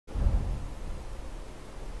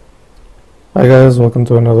Hi guys, welcome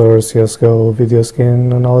to another CSGO video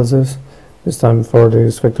skin analysis. This time for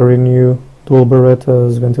this factory new Dual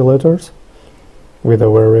Berettas Ventilators with a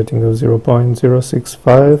wear rating of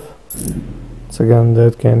 0.065. It's a gun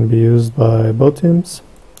that can be used by both teams.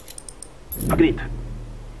 Agreed.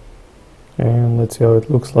 And let's see how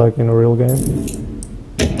it looks like in a real game.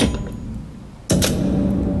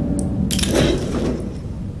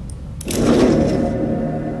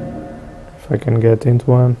 If I can get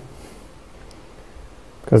into one,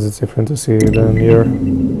 because it's different to see than here.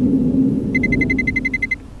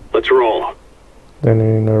 Let's roll. Than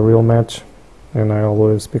in a real match, and I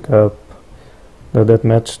always pick up the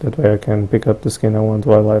deathmatch, that way I can pick up the skin I want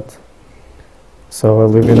to highlight. So I'll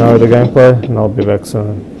leave you now with the gameplay, and I'll be back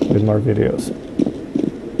soon with more videos.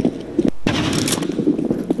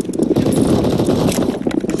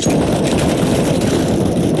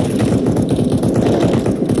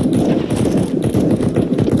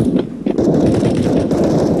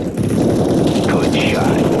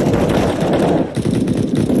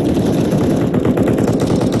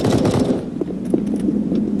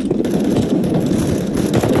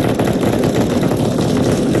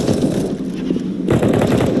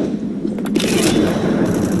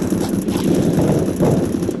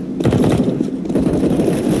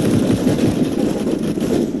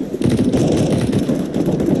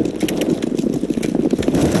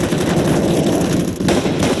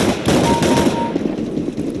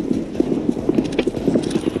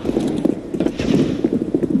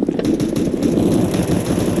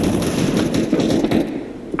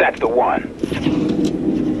 That's the one.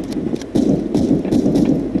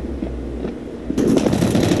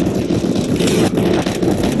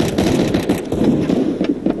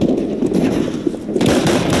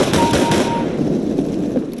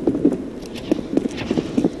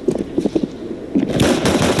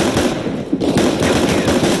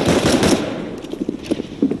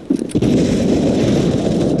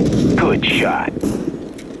 Good shot.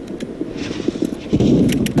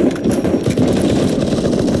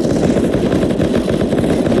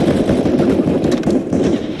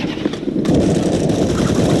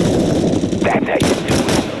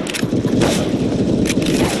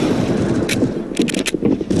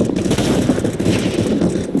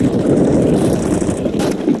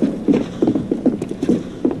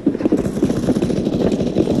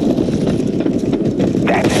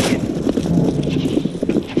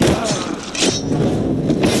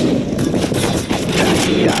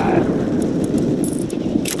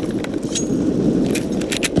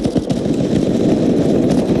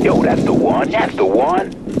 Yo, that's the one, that's the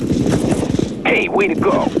one. Hey, way to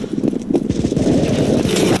go.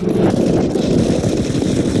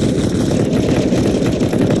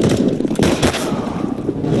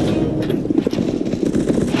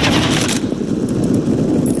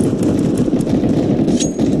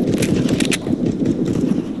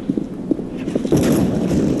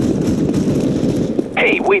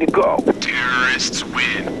 Hey, way to go. Terrorists